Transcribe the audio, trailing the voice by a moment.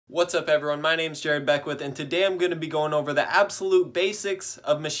What's up everyone, my name's Jared Beckwith and today I'm going to be going over the absolute basics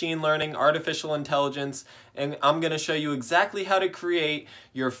of machine learning, artificial intelligence, and I'm going to show you exactly how to create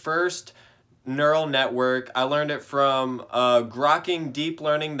your first neural network. I learned it from Grokking Deep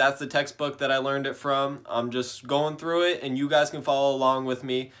Leaning. That's the textbook that I learned it from. I'm just going through it and you guys can follow along with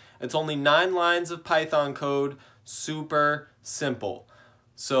me. It's only 9 lines of Python code, super simple.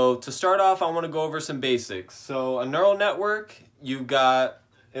 So to start off, I want to go over some basics. So a neural network, you've got,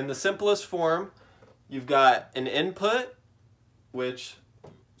 in the simplest form, you've got an input, which,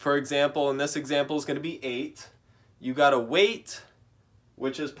 for example, in this example is going to be 8. You got a weight,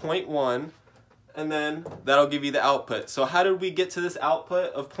 which is 0.1, and then that'll give you the output. So how did we get to this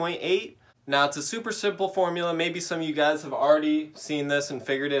output of 0.8? Now, it's a super simple formula. Maybe some of you guys have already seen this and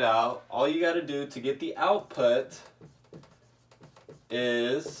figured it out. All you got to do to get the output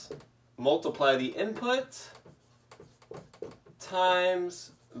is multiply the input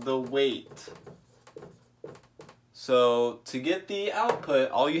times the weight. So to get the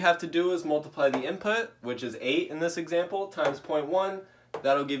output, all you have to do is multiply the input, which is 8 in this example, times 0.1.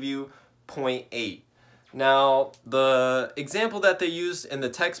 That'll give you 0.8. Now, the example that they used in the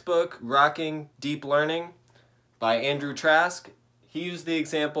textbook, Grokking Deep Learning by Andrew Trask, he used the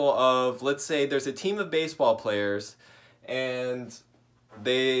example of, let's say there's a team of baseball players and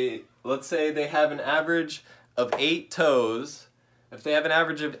let's say they have an average of 8 toes. If they have an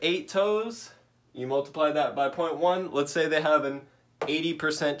average of 8 toes, you multiply that by 0.1, let's say they have an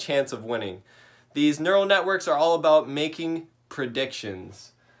 80% chance of winning. These neural networks are all about making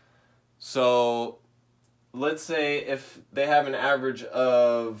predictions. So let's say if they have an average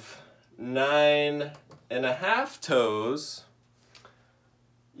of 9.5 toes,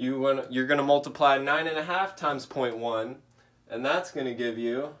 you're going to multiply 9.5 times 0.1, and that's going to give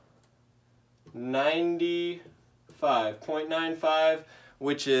you 0.95,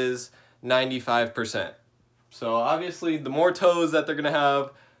 which is 95%. So obviously the more toes that they're going to have,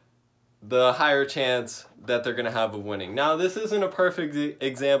 the higher chance that they're going to have of winning. Now, this isn't a perfect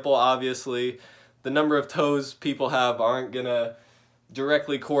example, obviously. The number of toes people have aren't going to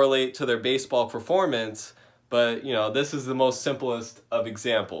directly correlate to their baseball performance, but you know, this is the most simplest of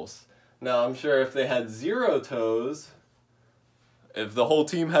examples. Now, I'm sure if they had 0 toes, if the whole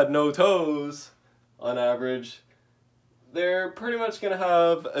team had no toes on average, they're pretty much going to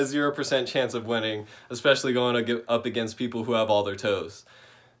have a 0% chance of winning, especially going up against people who have all their toes.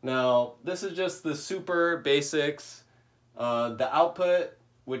 Now, this is just the super basics. The output,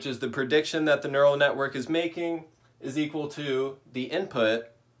 which is the prediction that the neural network is making, is equal to the input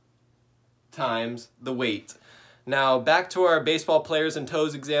times the weight. Now, back to our baseball players and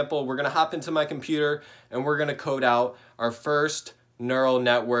toes example, we're going to hop into my computer and we're going to code out our first neural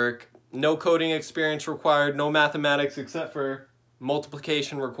network. No coding experience required, no mathematics except for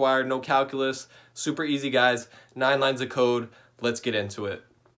multiplication required, no calculus. Super easy, guys. 9 lines of code. Let's get into it.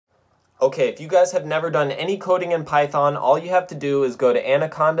 Okay, if you guys have never done any coding in Python, all you have to do is go to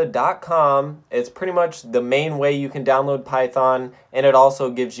anaconda.com. It's pretty much the main way you can download Python, and it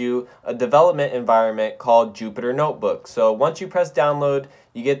also gives you a development environment called Jupyter Notebook. So once you press download,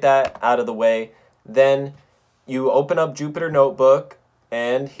 you get that out of the way. Then you open up Jupyter Notebook,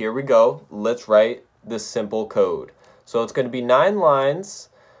 and here we go. Let's write this simple code. So it's going to be 9 lines.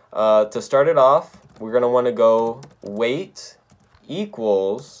 To start it off, we're going to want to go weight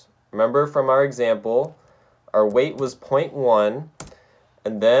equals, remember from our example, our weight was 0.1,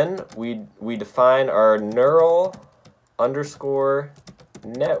 and then we define our neural underscore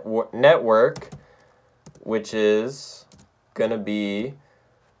network, which is going to be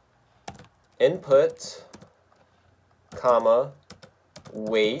input, comma,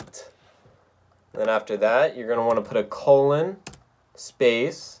 weight. Then after that, you're going to want to put a colon,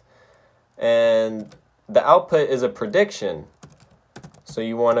 space, and the output is a prediction. So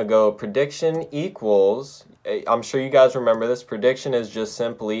you want to go prediction equals, I'm sure you guys remember this, prediction is just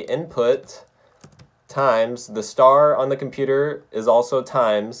simply input times, the star on the computer is also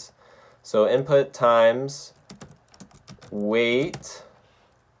times, so input times weight,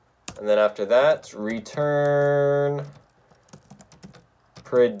 and then after that, return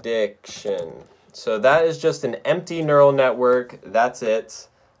prediction. So that is just an empty neural network. That's it.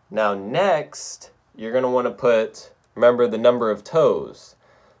 Now next, you're going to want to put, remember, the number of toes.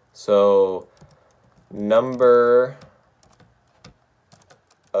 So number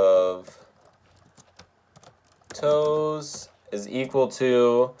of toes is equal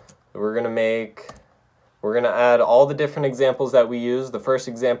to, we're going to add all the different examples that we used. The first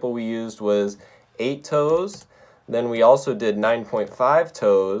example we used was 8 toes. Then we also did 9.5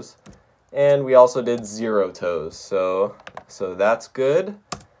 toes, and we also did 0 toes. So that's good.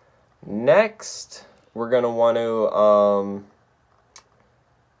 Next, we're going to want to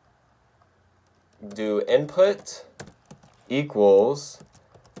do input equals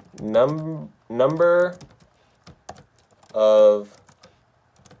number of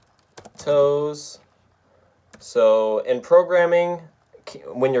toes. So in programming,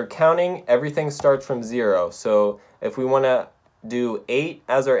 when you're counting, everything starts from 0. So if we want to do 8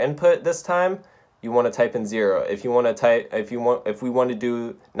 as our input this time, you want to type in 0. If we want to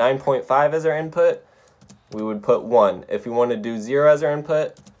do 9.5 as our input, we would put 1. If we want to do 0 as our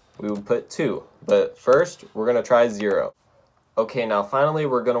input, we would put 2. But first, we're going to try 0. Okay, now finally,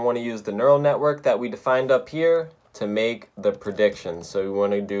 we're going to want to use the neural network that we defined up here to make the prediction. So we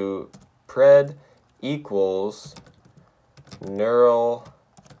want to do pred equals neural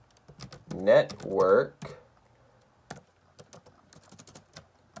network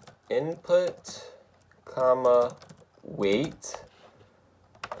input comma weight,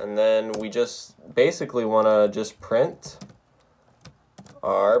 and then we just basically want to just print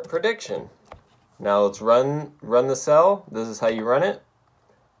our prediction. Now let's run the cell. This is how you run it.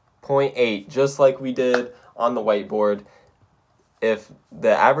 0.8, just like we did on the whiteboard. If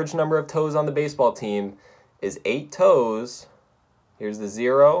the average number of toes on the baseball team is 8 toes, here's the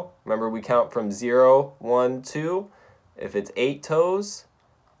 0. Remember, we count from 0, 1, 2. If it's 8 toes,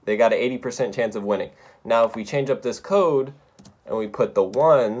 they got an 80% chance of winning. Now, if we change up this code and we put the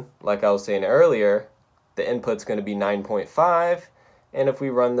 1, like I was saying earlier, the input's going to be 9.5. And if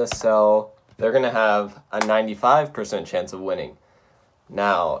we run this cell, they're going to have a 95% chance of winning.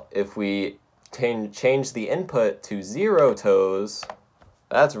 Now, if we change the input to 0 toes,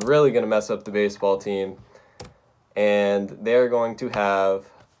 that's really going to mess up the baseball team. And they're going to have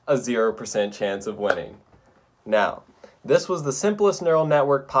a 0% chance of winning. Now, this was the simplest neural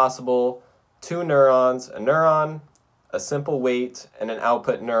network possible. 2 neurons, a neuron, a simple weight, and an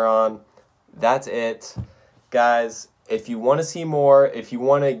output neuron. That's it. Guys, if you want to see more, if you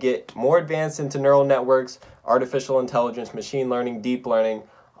want to get more advanced into neural networks, artificial intelligence, machine learning, deep learning,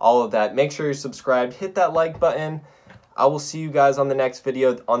 all of that, make sure you're subscribed. Hit that like button. I will see you guys on the next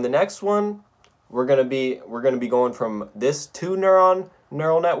video. On the next one, we're gonna be going from this 2 neuron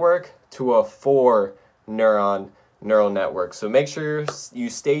neural network to a 4 neuron neural network. So make sure you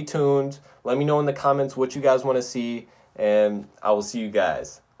stay tuned. Let me know in the comments what you guys want to see, and I will see you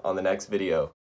guys on the next video.